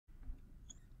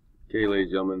Okay, ladies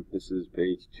and gentlemen, this is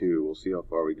page 2. We'll see how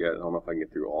far we get. I don't know if I can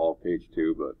get through all of page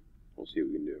 2, but we'll see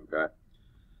what we can do,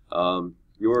 okay?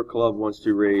 Your club wants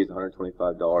to raise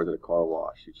 $125 at a car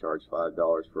wash. You charge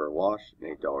 $5 for a wash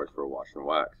and $8 for a wash and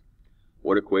wax.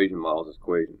 What equation models this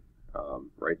equation?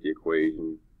 Write the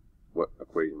equation. What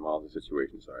equation models the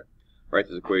situation, sorry. Write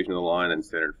this equation in the line in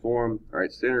standard form.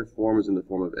 Alright, standard form is in the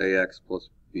form of ax plus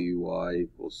by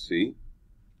equals c.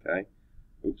 Okay?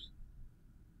 Oops.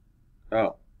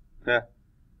 Oh. I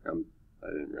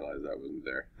didn't realize that wasn't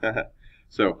there.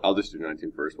 So I'll just do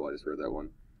 19 first while I just heard that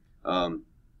one.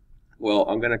 Well,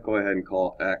 I'm going to go ahead and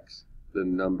call x the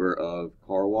number of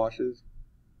car washes,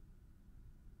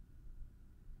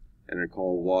 and I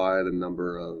call y the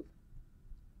number of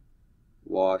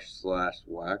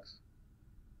wash/wax.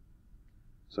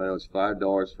 So I know it's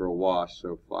 $5 for a wash,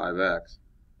 so 5x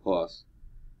plus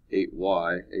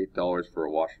 8y, $8 for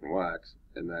a wash and wax,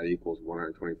 and that equals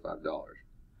 $125.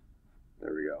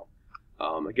 There we go.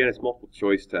 Again, it's multiple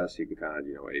choice test. You can kind of,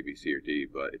 A, B, C, or D.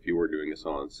 But if you were doing this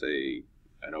on, say,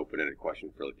 an open-ended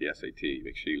question for like the SAT,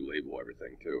 make sure you label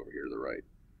everything too over here to the right.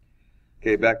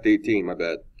 Okay, back to 18. My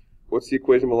bad. What's the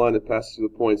equation of a line that passes through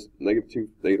the points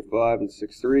 -2, -5, and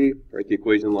 6, 3? Write the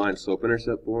equation line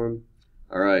slope-intercept form.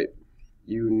 All right.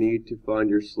 You need to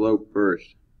find your slope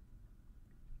first.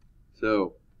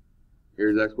 So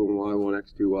here's x1, y1,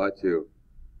 x2, y2.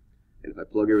 And if I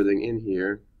plug everything in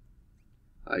here,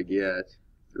 I get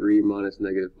 3 minus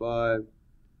 -5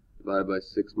 divided by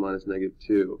 6 minus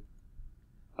 -2.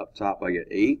 Up top I get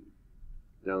 8.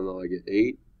 Down low I get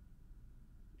 8.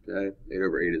 Okay, 8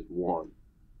 over 8 is 1.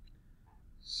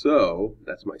 So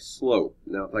that's my slope.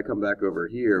 Now if I come back over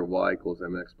here, y equals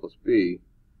mx plus b,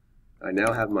 I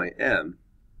now have my m,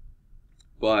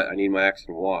 but I need my x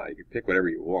and y. You can pick whatever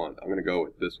you want. I'm going to go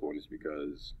with this one just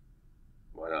because,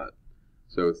 why not?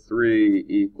 So 3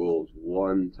 equals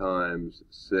 1 times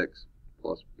 6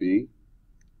 plus b.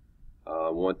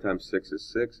 1 times 6 is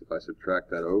 6. If I subtract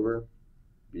that over,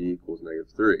 b equals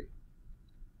 -3.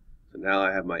 So now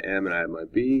I have my m and I have my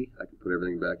b. I can put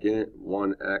everything back in it.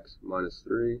 1x minus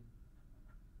 3.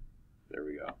 There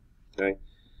we go. Okay.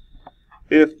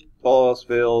 If all else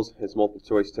fails, it's multiple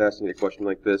choice test, and a question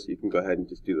like this, you can go ahead and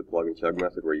just do the plug and chug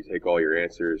method where you take all your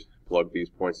answers, plug these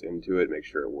points into it, make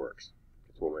sure it works.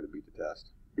 That's one way to beat the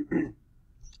test.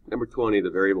 Number 20, the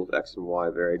variables x and y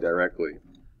vary directly.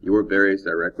 Your varies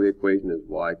directly equation is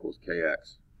y equals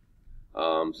kx.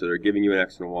 So they're giving you an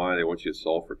x and y, they want you to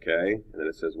solve for k, and then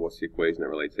it says what's the equation that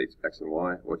relates to x and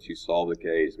y. Once you solve the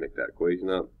k, just make that equation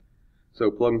up.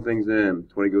 So plugging things in,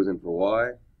 20 goes in for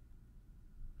y,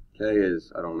 k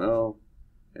is, I don't know,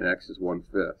 and x is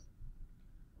 1/5.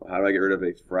 Well, how do I get rid of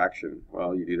a fraction?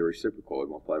 Well, you do the reciprocal,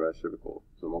 and multiply by reciprocal.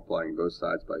 So multiplying both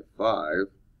sides by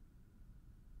 5.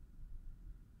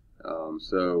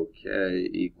 So k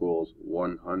equals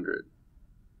 100.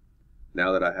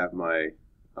 Now that I have my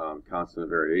constant of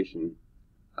variation,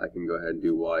 I can go ahead and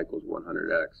do y equals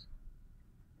 100x.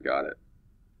 Got it.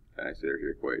 Okay, so there's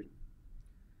your equation.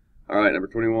 Alright, number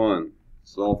 21.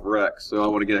 Solve for x. So I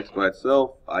want to get x by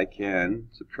itself. I can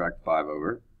subtract 5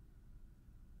 over.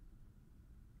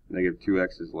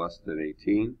 -2x is less than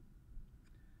 18.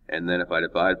 And then if I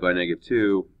divide by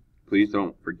 -2, please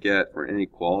don't forget for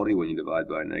inequality, when you divide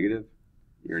by a negative,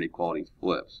 your inequality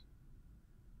flips.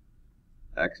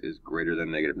 X is greater than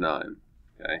 -9.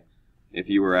 Okay. If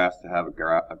you were asked to have a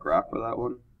graph for that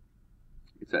one,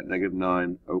 it's at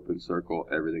 -9, open circle,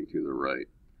 everything to the right.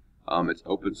 It's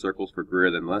open circles for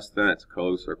greater than less than, it's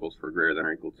closed circles for greater than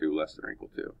or equal to, less than or equal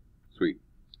to. Sweet.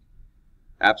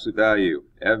 Absolute value.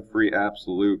 Every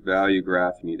absolute value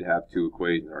graph you need to have 2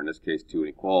 equations, or in this case 2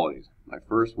 inequalities. My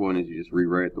first one is you just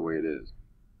rewrite it the way it is.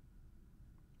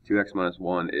 2x minus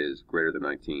 1 is greater than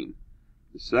 19.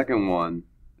 The second one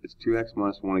is 2x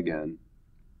minus 1 again.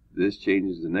 This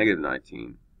changes to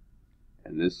 -19,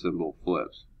 and this symbol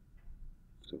flips.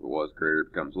 So if it was greater, it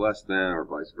becomes less than, or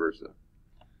vice versa.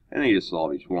 And then you just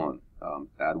solve each one.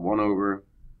 Add 1 over,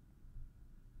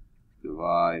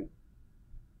 divide,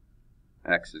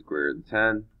 x is greater than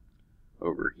 10.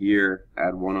 Over here,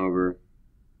 add 1 over,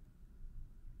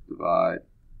 divide.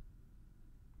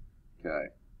 Okay.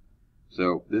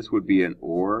 So this would be an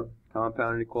or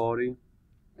compound inequality,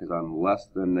 because I'm less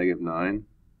than -9,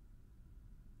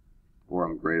 or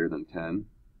I'm greater than 10.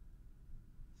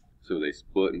 So they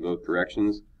split in both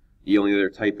directions. The only other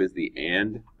type is the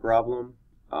and problem,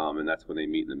 and that's when they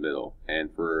meet in the middle.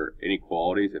 And for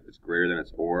inequalities, if it's greater than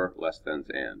it's or, less than it's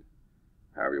and.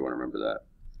 However you want to remember that.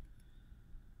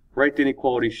 Write the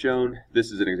inequality shown.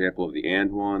 This is an example of the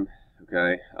and one.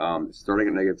 Okay, starting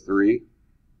at -3,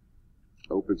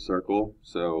 open circle,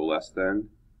 so less than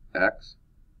x.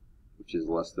 which is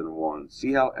less than 1.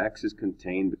 See how x is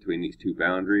contained between these two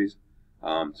boundaries?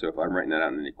 So if I'm writing that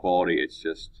out in inequality, it's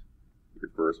just your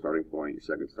first starting point, your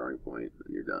second starting point,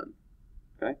 and you're done.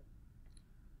 Okay?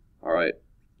 All right.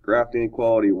 Graph the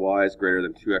inequality y is greater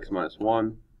than 2x minus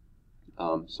 1.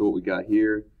 So what we got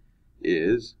here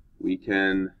is we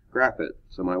can graph it.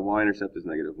 So my y-intercept is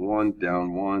 -1,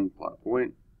 down 1, plot a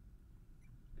point.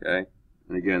 Okay?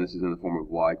 And again, this is in the form of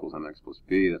y equals mx plus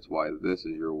b. That's why this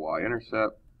is your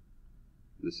y-intercept.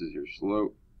 This is your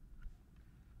slope.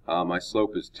 My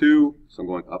slope is 2, so I'm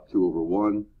going up 2 over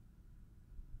 1.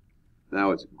 Now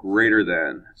it's greater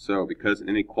than. So because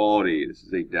inequality, this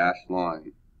is a dashed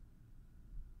line.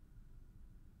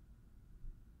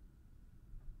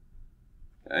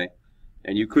 Okay?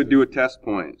 And you could do a test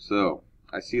point. So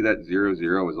I see that 0,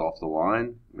 0 is off the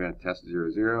line. I'm going to test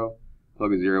 0, 0.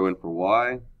 Plug a 0 in for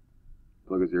y.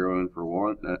 Plug a 0 in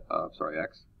for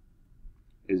x.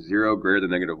 Is 0 greater than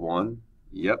 -1?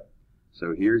 Yep.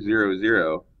 So here's 0,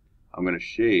 0. I'm going to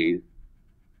shade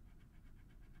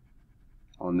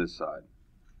on this side.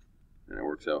 And it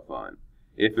works out fine.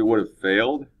 If it would have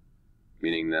failed,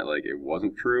 meaning that like it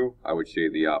wasn't true, I would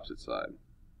shade the opposite side.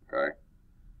 Okay?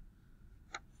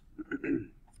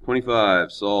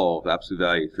 25, solve, absolute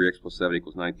value, 3x plus 7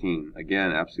 equals 19.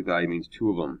 Again, absolute value means two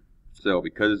of them. So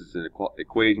because it's an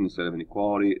equation instead of an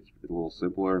equality, it's a little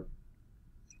simpler.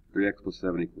 3x plus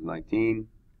 7 equals 19.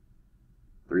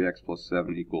 3x plus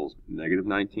 7 equals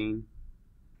 -19.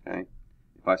 Okay?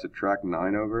 If I subtract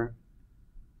 7 over,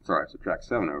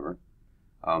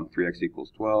 3x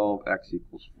equals 12, x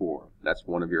equals 4. That's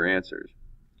one of your answers.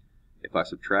 If I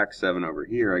subtract 7 over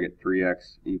here, I get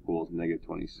 3x equals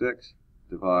 -26.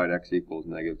 Divide x equals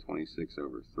 -26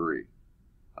 over 3.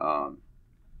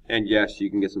 And yes, you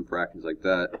can get some fractions like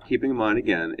that. Keeping in mind,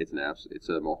 again, it's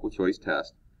a multiple choice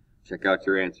test. Check out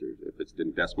your answers. If it's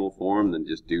in decimal form, then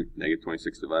just do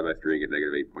 -26 divided by 3 and get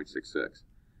 -8.66.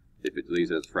 If it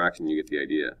leaves as a fraction, you get the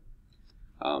idea.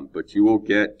 But you will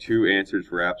get two answers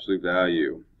for absolute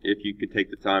value. If you could take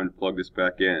the time to plug this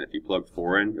back in, if you plug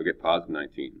 4 in, you'll get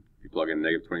 +19. If you plug in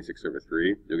 -26 over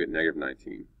 3, you'll get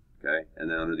 -19. Okay? And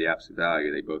then under the absolute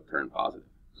value, they both turn positive.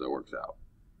 So it works out.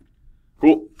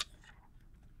 Cool.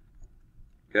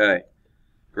 Okay.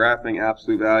 Graphing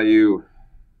absolute value,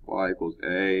 y equals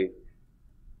a,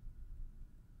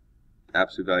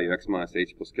 absolute value x minus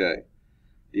h plus k.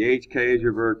 The hk is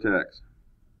your vertex.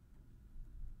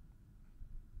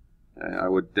 I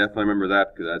would definitely remember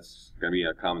that because that's going to be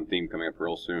a common theme coming up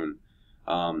real soon.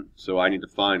 So I need to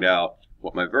find out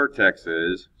what my vertex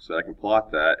is so I can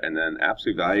plot that, and then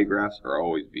absolute value graphs are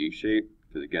always V-shaped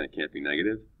because again it can't be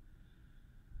negative.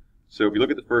 So if you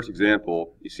look at the first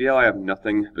example, you see how I have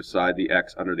nothing beside the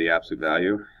x under the absolute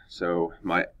value? So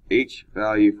my h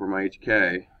value for my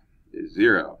hk is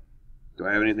 0. Do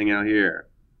I have anything out here?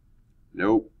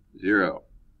 Nope, 0.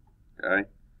 Okay?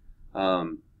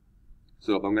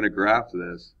 So if I'm going to graph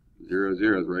this, 0,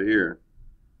 0 is right here.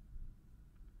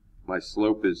 My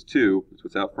slope is 2, that's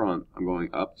what's out front. I'm going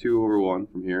up 2 over 1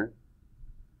 from here.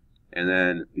 And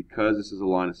then because this is a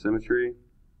line of symmetry,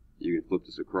 you can flip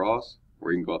this across,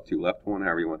 or you can go up 2 left 1,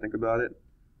 however you want to think about it.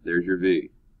 There's your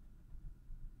V.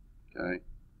 Okay.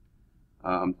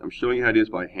 I'm showing you how to do this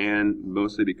by hand,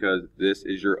 mostly because this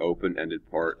is your open-ended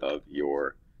part of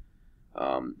your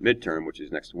midterm, which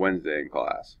is next Wednesday in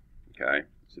class. Okay.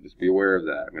 So just be aware of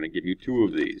that. I'm going to give you 2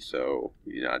 of these, so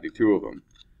you know, do 2 of them.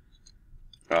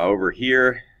 Over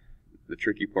here, the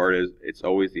tricky part is it's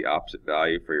always the opposite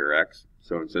value for your x.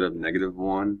 So instead of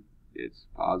 -1, it's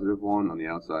 +1. On the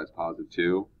outside, it's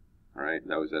 +2. All right,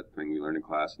 that was that thing we learned in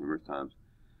class numerous times.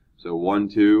 So 1,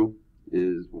 2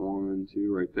 is 1,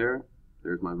 2 right there.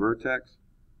 There's my vertex.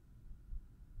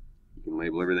 You can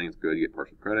label everything. It's good. You get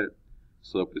partial credit.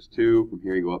 Slope is 2. From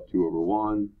here, you go up 2 over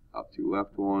 1, up 2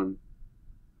 left 1.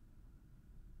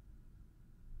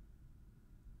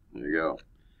 There you go.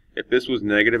 If this was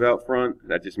negative out front,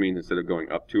 that just means instead of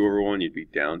going up 2 over 1, you'd be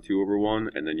down 2 over 1,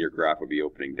 and then your graph would be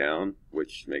opening down,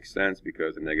 which makes sense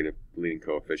because the negative leading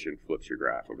coefficient flips your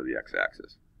graph over the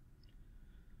x-axis.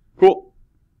 Cool.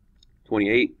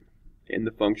 28. In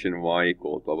the function y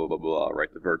equals blah, blah, blah, blah,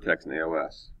 write the vertex in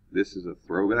AOS. This is a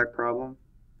throwback problem.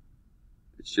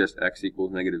 It's just x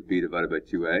equals -b divided by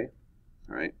 2a.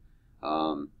 All right.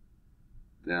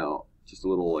 Now, just a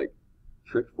little like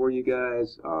trick for you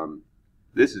guys.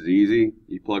 This is easy.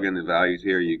 You plug in the values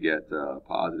here, you get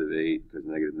 +8 because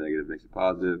negative makes it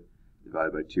positive.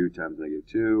 Divided by 2 times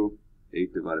 -2.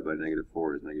 8 divided by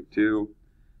 -4 is -2.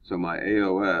 So my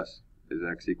AOS is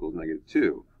x equals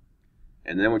 -2.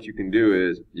 And then what you can do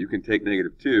is you can take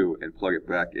 -2 and plug it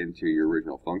back into your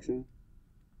original function.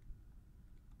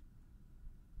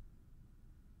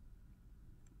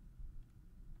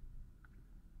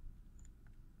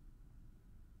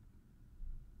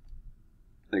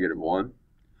 -1.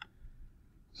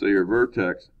 So your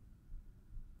vertex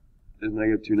is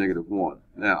 -2, -1.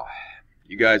 Now,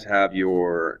 you guys have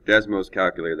your Desmos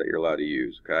calculator that you're allowed to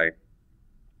use, okay?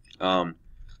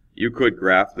 You could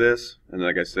graph this, and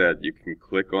like I said, you can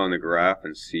click on the graph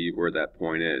and see where that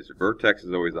point is. The vertex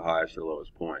is always the highest or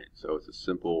lowest point, so it's a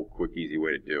simple, quick, easy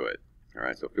way to do it. All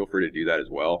right, so feel free to do that as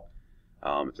well.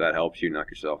 If that helps you knock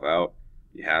yourself out,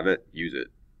 you have it, use it.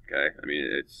 Okay,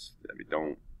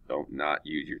 don't not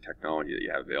use your technology that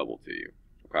you have available to you.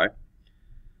 Okay,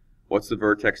 what's the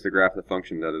vertex to graph the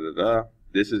function? Da da da da.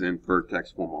 This is in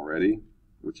vertex form already,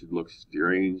 which looks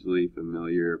strangely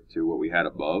familiar to what we had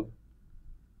above.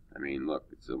 I mean, look,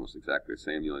 it's almost exactly the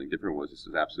same. The only difference was this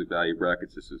is absolute value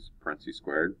brackets, this is parentheses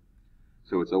squared.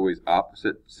 So it's always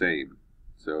opposite, same.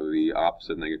 So the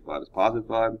opposite of -5 is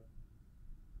 +5.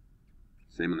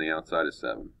 Same on the outside is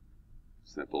 7.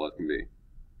 Simple as can be.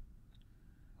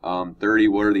 30,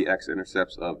 what are the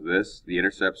x-intercepts of this? The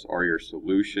intercepts are your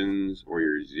solutions or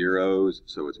your zeros,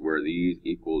 so it's where these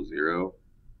equal 0.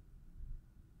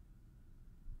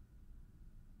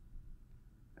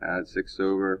 Add 6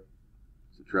 over.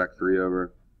 Subtract 3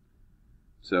 over.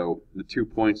 So the 2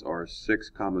 points are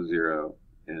 6, 0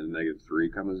 and -3,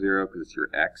 0 because it's your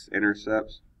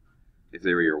x-intercepts. If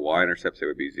they were your y-intercepts, it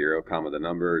would be 0, the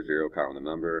number, 0, the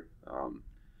number.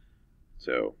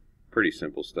 So pretty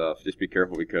simple stuff. Just be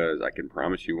careful because I can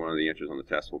promise you one of the answers on the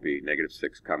test will be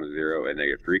 -6, 0 and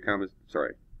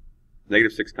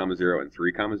 -6, 0 and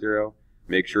 3, 0.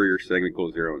 Make sure your segment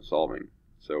equals 0 in solving,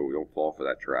 so we don't fall for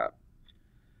that trap.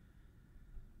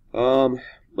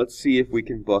 Let's see if we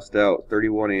can bust out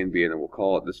 31a and b, and then we'll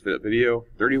call it this video.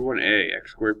 31a,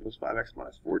 x squared plus 5x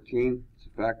minus 14. It's a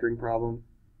factoring problem.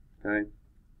 Okay.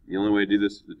 The only way to do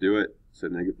this is to do it. So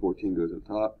 -14 goes on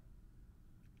top.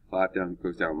 5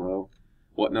 goes down low.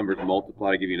 What numbers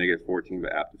multiply to give you -14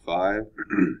 but add to 5?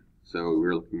 So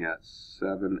we're looking at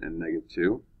 7 and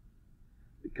 -2.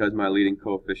 Because my leading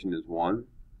coefficient is 1,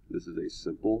 this is a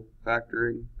simple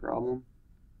factoring problem.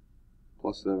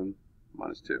 Plus 7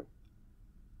 minus 2.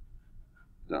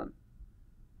 Done.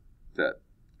 That's it.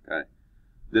 Okay.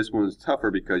 This one's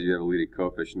tougher because you have a leading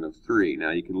coefficient of 3.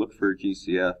 Now you can look for a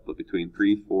GCF, but between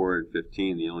 3, 4, and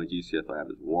 15, the only GCF I have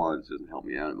is 1, so it doesn't help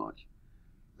me out much.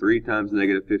 3 times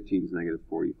 -15 is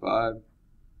 -45.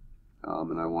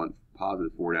 And I want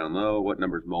 +4 down low. What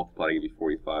numbers multiply to give you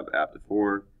 45 after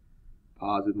 4?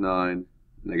 +9,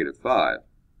 -5.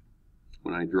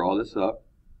 When I draw this up,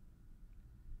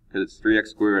 because it's 3x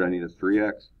squared, I need a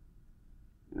 3x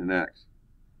and an x.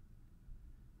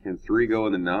 Can 3 go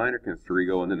into 9 or can 3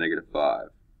 go into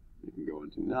 -5? It can go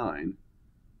into 9.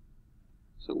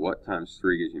 So what times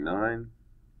 3 gives you 9?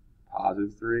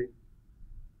 +3.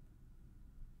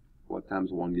 What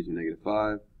times 1 gives you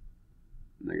 -5?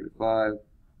 -5.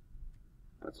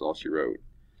 That's all she wrote.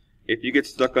 If you get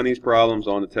stuck on these problems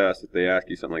on the test, if they ask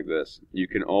you something like this, you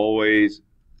can always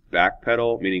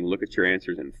backpedal, meaning look at your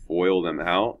answers and FOIL them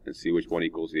out and see which one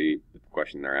equals the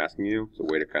question they're asking you. It's a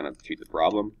way to kind of cheat the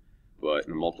problem. But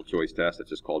in a multiple choice test, that's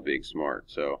just called being smart.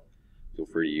 So feel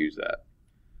free to use that.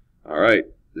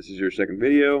 Alright, this is your second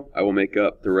video. I will make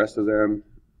up the rest of them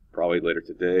probably later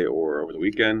today or over the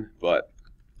weekend. But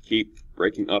keep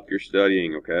breaking up your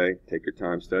studying, okay? Take your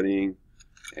time studying,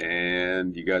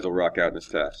 and you guys will rock out in this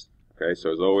test. Okay,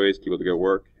 so as always, keep up the good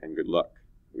work and good luck.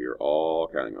 We are all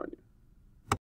counting on you.